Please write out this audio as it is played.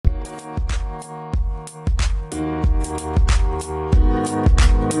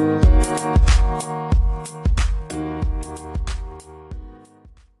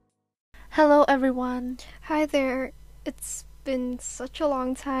everyone. Hi there. It's been such a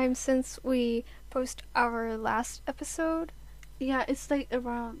long time since we post our last episode, Yeah, it's like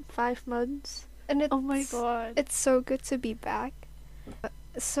around 5 months. and Oh my god. it's so good to be back.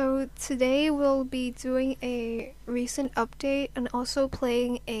 So today we'll be doing a recent update and also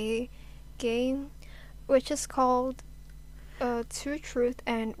playing a game which is called Two Truth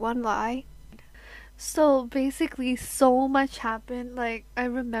and One Lie. So basically, so much happened. Like, I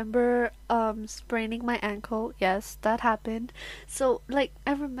remember spraining my ankle. Yes, that happened. So, like,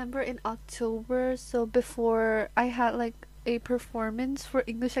 I remember in October, so before I had like a performance for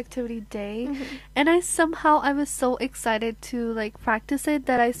English Activity Day, and I was so excited to like practice it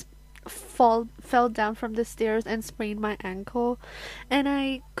that fell down from the stairs and sprained my ankle, and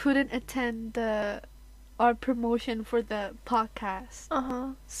I couldn't attend the our promotion for the podcast.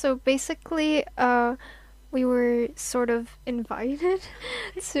 Uh-huh. So basically, we were sort of invited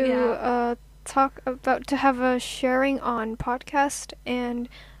to Yeah. to have a sharing on podcast, and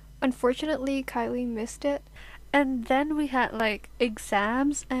unfortunately Kylie missed it. And then we had like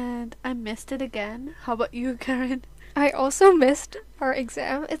exams and I missed it again. How about you, Karen? I also missed our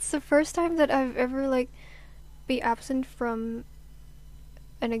exam. It's the first time that I've ever be absent from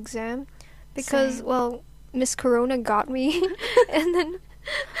an exam because Same. well, Miss Corona got me and then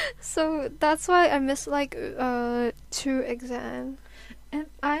so that's why I missed two exams. And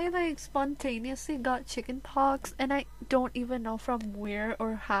I like spontaneously got chicken pox and I don't even know from where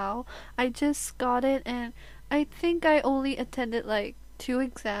or how. I just got it and I think I only attended like 2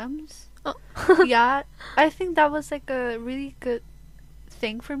 exams. Oh. Yeah, I think that was like a really good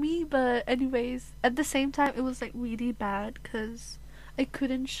thing for me, but anyways, at the same time it was like really bad cuz I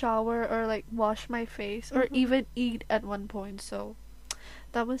couldn't shower or like wash my face or Mhm. even eat at one point. So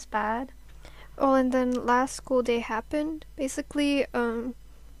that was bad. Oh, and then last school day happened. Basically,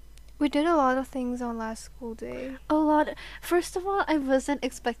 we did a lot of things on last school day. A lot. First of all, I wasn't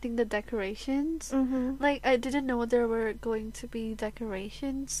expecting the decorations. Mm-hmm. Like, I didn't know there were going to be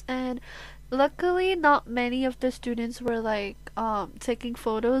decorations, and luckily, not many of the students were like taking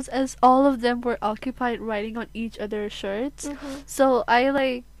photos, as all of them were occupied writing on each other's shirts. Mm-hmm. So I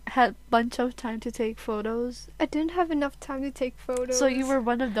like had bunch of time to take photos. I didn't have enough time to take photos. So you were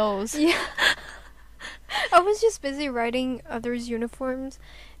one of those. Yeah. I was just busy writing others' uniforms,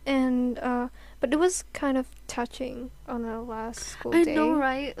 and but it was kind of touching on the last school I day. know,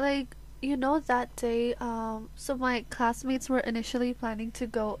 right? Like, you know, that day, so my classmates were initially planning to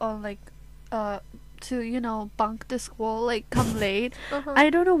go on, like, to, bunk the school, like, come late. Uh-huh. I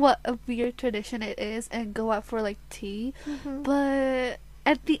don't know what a weird tradition it is and go out for, like, tea, Mhm. but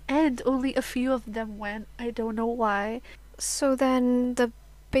at the end, only a few of them went. I don't know why. So then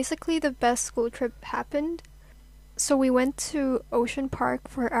basically the best school trip happened. So we went to Ocean Park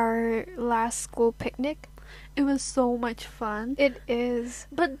for our last school picnic. It was so much fun. It is.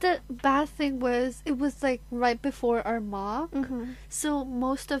 But the bad thing was, it was, like, right before our mock. Mm-hmm. So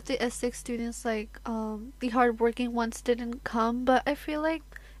most of the S6 students, like the hardworking ones, didn't come. But I feel like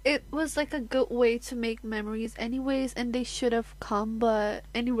it was like a good way to make memories, anyways, and they should have come. But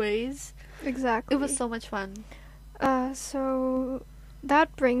anyways, Exactly. it was so much fun. So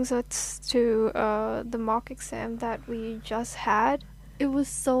that brings us to the mock exam that we just had. It was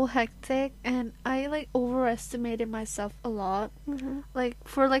so hectic, and I like overestimated myself a lot. Mm-hmm. Like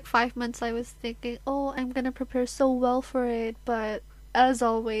for like 5 months, I was thinking, oh, I'm gonna prepare so well for it, but as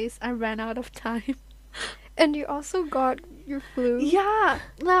always, I ran out of time. And you also got your flu. Yeah.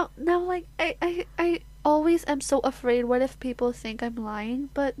 Now, like I always am so afraid. What if people think I'm lying?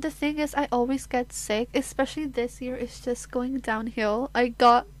 But the thing is, I always get sick. Especially this year, it's just going downhill. I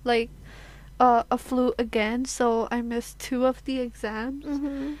got like a flu again, so I missed 2 of the exams.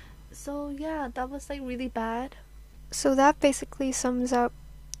 Mm-hmm. So yeah, that was like really bad. So that basically sums up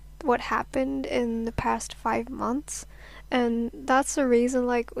what happened in the past 5 months. And that's the reason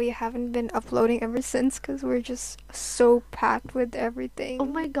we haven't been uploading ever since, because we're just so packed with everything. Oh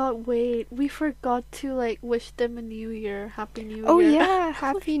my god, wait. We forgot to like wish them a new year. Happy New Oh Year. yeah,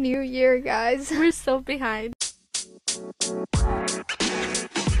 Happy New Year, guys. We're so behind.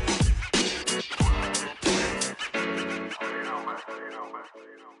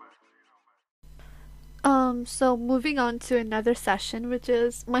 So moving on to another session, which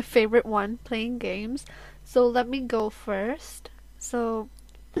is my favorite one, playing games. So let me go first. So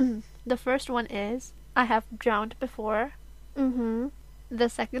the first one is I have drowned before. Mm-hmm. The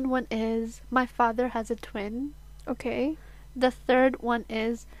second one is my father has a twin. Okay. The third one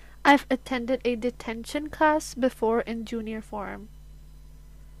is I've attended a detention class before in junior form.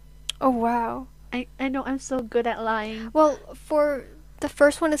 Oh wow. I know I'm so good at lying. Well, for the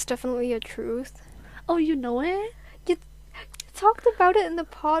first one, it's definitely a truth. Oh, you know it? You talked about it in the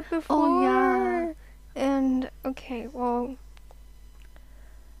pod before. Oh, yeah. And okay, well,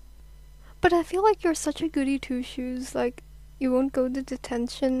 but I feel like you're such a goody two shoes. Like you won't go to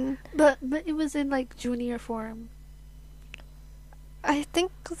detention. But it was in like junior form. I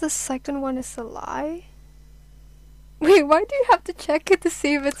think the second one is a lie. Wait, why do you have to check it to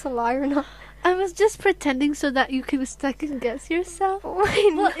see if it's a lie or not? I was just pretending so that you can second guess yourself.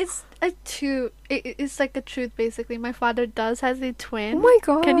 Wait, Well, it's a truth. It's like a truth, basically. My father has a twin. oh my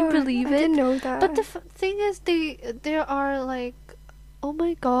god! Can you believe I it? didn't know that. But the thing is, there are like, oh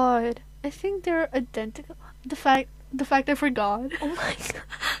my god, I think they're identical. The fact I forgot. oh my god!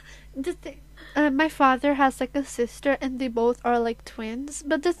 The thing, my father has like a sister, and they both are like twins.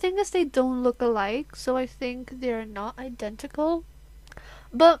 But the thing is, they don't look alike, so I think they're not identical.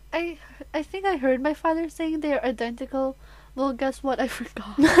 But I think I heard my father saying they're identical. Well, guess what? I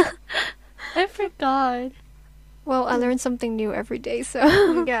forgot. I forgot. Well, I learn something new every day, so.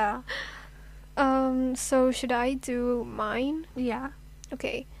 Yeah. So should I do mine? Yeah.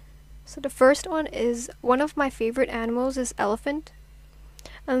 Okay. So the first one is one of my favorite animals is elephant.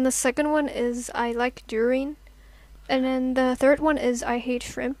 And the second one is I like durian. And then the third one is I hate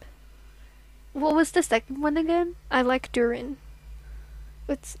shrimp. What was the second one again? I like durian.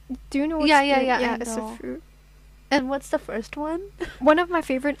 It's do you know what's Yeah, durian? I It's know. a fruit. And what's the first one? One of my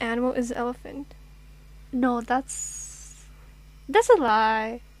favorite animal is elephant. No, that's a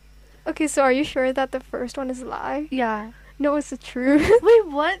lie. Okay, so are you sure that the first one is a lie? Yeah. No, it's the truth. Wait,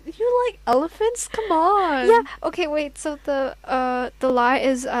 what? You like elephants? Come on. Yeah. Okay. Wait. So the lie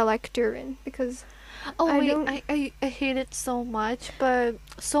is I like durian because Oh I wait, don't- I hate it so much, but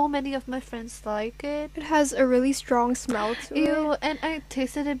so many of my friends like it. it has a really strong smell to it. Ew, and I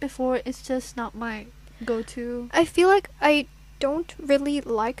tasted it before. It's just not my go-to. I feel like I don't really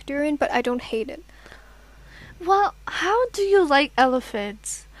like durian, but I don't hate it Well, how do you like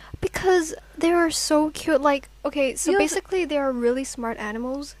elephants? because they are so cute. Like, okay, so You- basically they are really smart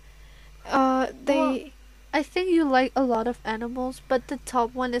animals. They I think you like a lot of animals, but the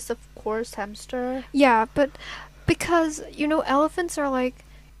top one is of course hamster. yeah, but because you know elephants are like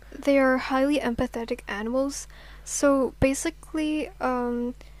they are highly empathetic animals. So basically,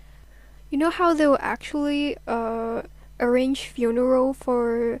 you know how they'll actually arrange funeral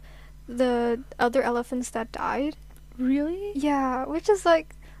for the other elephants that died? Really? Yeah, which is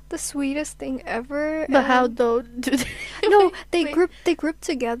like the sweetest thing ever. But how and- though do they? No, they Wait. group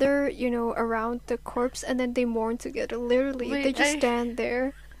together, you know, around the corpse, and then they mourn together. Literally, they Wait, just I- stand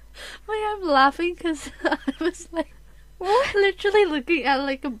there. Wait, I'm laughing because I was like What? literally looking at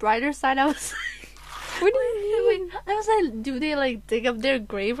like a brighter side. I was like, What do you mean? wait, I was like, do they like dig up their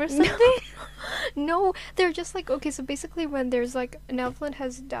grave or something? No, they're just like okay. So basically, when there's like an elephant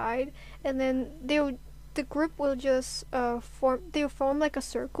has died, and then the group will just they'll form like a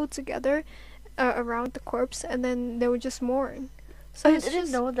circle together around the corpse, and then they will just mourn. So I it's didn't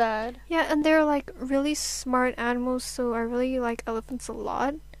just- know that. Yeah, and they're like really smart animals, so I really like elephants a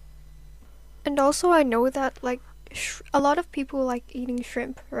lot. And also, I know that like a lot of people like eating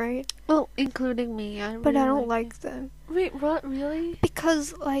shrimp, right? Well, including me. But I really don't it. like them Wait, what? Really?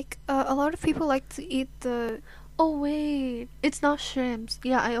 because like a lot of people like to eat the. Oh wait, it's not shrimps.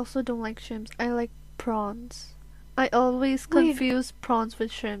 Yeah, I also don't like shrimps. I like prawns. I always Wait. confuse prawns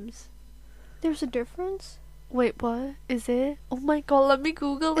with shrimps. There's a difference, Wait, what? Is it? Oh my god, let me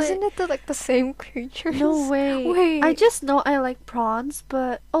Google it. isn't it? Like the same creatures? No way. Wait. I just know I like prawns,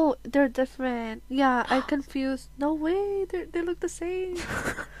 but oh, they're different. Yeah, I confused. No way, they look the same.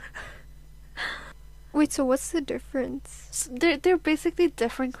 Wait, so what's the difference? They're basically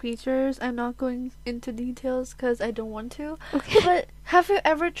different creatures. I'm not going into details because I don't want to. Okay. But have you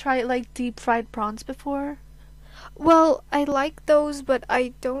ever tried like deep fried prawns before? Well, I like those, but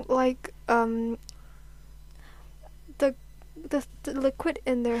I don't like the liquid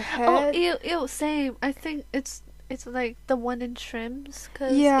in their Oh, head. ew, same. I think it's like the one in shrimps.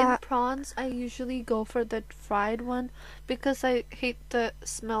 Cause Yeah. in prawns, I usually go for the fried one because I hate the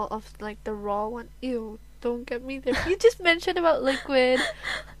smell of like the raw one. Ew, don't get me there. You just mentioned about liquid.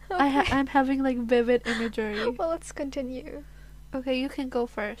 Okay. I'm having like vivid imagery. Well, let's continue. Okay, you can go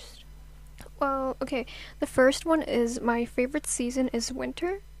first. Well, okay. The first one is my favorite season is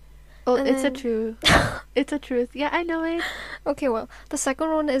winter. Oh, And it's a then- truth. It's a truth. Yeah, I know it. Okay, well, the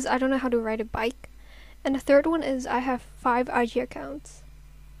second one is I don't know how to ride a bike. And the third one is I have 5 IG accounts.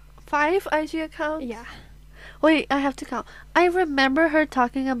 5 IG accounts? Yeah. Wait, I have to count. I remember her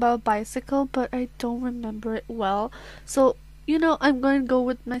talking about bicycle, but I don't remember it well. So, I'm going to go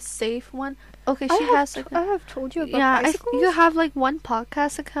with my safe one. Okay, she has like I have told you about yeah, bicycles. you have like one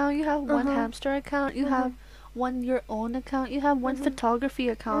podcast account, you have one Uh-huh. hamster account, you Uh-huh. have one your own account, you have one Mhm. photography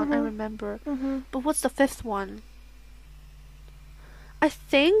account, I Mhm. remember. Mhm. But what's the fifth one? I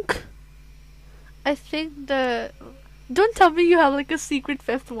think the don't tell me you have like a secret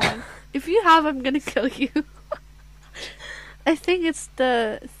fifth one. If you have, I'm gonna kill you. I think it's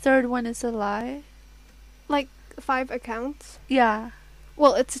the third one is a lie. Like 5 accounts. Yeah.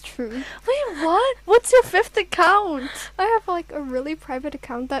 Well, it's true. Wait, what? What's your fifth account? I have like a really private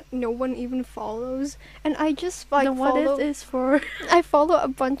account that no one even follows, and I just like Then what follow. it is for? I follow a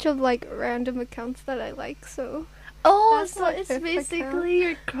bunch of like random accounts that I like. So Oh, That's so my it's fifth basically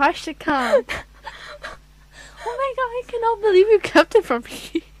your crush account. Oh my god, I cannot believe you kept it from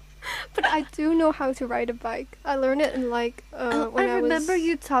me. but I do know how to ride a bike. I learned it in like when I remember was...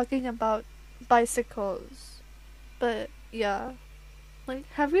 you talking about bicycles. But yeah. Like,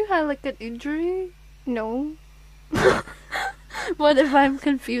 have you had like an injury? No. What if I'm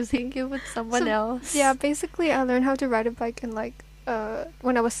confusing you with someone So, else? Yeah, basically I learned how to ride a bike in like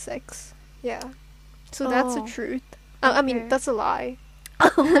when I was 6. Yeah. So that's the Oh, truth. I mean, okay. that's a lie.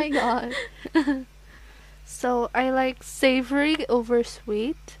 Oh my god. So I like savory over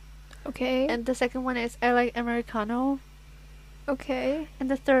sweet. Okay. And the second one is I like Americano. Okay. And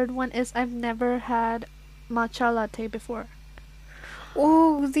the third one is I've never had matcha latte before.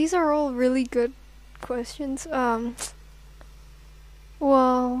 Oh, these are all really good questions.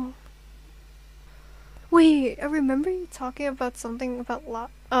 Well, wait, I remember you talking about something about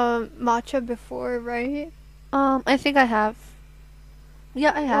matcha before, right? I think I have.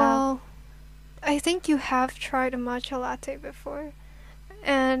 Yeah, I have. Well, I think you have tried a matcha latte before.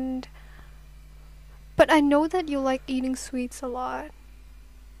 And but I know that you like eating sweets a lot.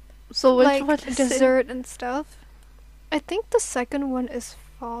 So which Like one is it? dessert and stuff. I think the second one is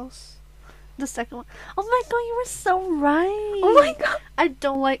false. The second one. Oh my god, you were so right. Oh my god. I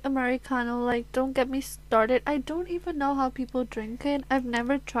don't like Americano. Like, don't get me started. I don't even know how people drink it. I've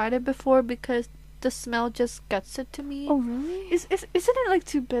never tried it before because the smell just gets it to me. Oh really? Isn't it like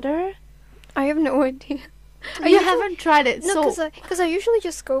too bitter? I have no idea. I You usually- haven't tried it, No, so because I usually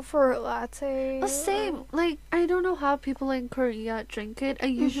just go for a latte. same. Like, I don't know how people in Korea drink it. I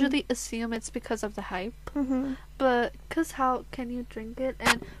usually assume it's because of the hype. Mm-hmm. But cause how can you drink it?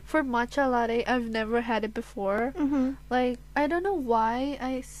 And for matcha latte, I've never had it before. Mm-hmm. Like, I don't know why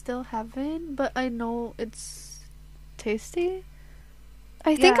I still haven't, but I know it's tasty.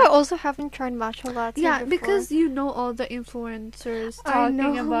 I think Yeah. I also haven't tried matcha latte Yeah, before. because you know all the influencers I talking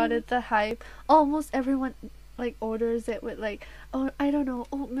know. about it, the hype. Almost everyone like orders it with like, oh, I don't know,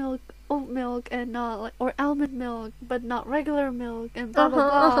 oat milk and not like, or almond milk, but not regular milk and blah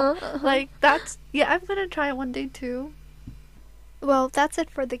blah blah. Like that's yeah, I'm gonna try it one day too. Well, that's it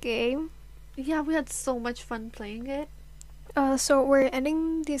for the game. Yeah, we had so much fun playing it. So we're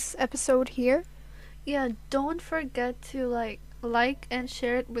ending this episode here. Yeah, don't forget to like and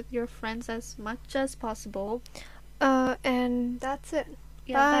share it with your friends as much as possible. And that's it.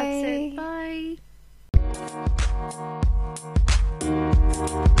 Yeah, that's it. Bye.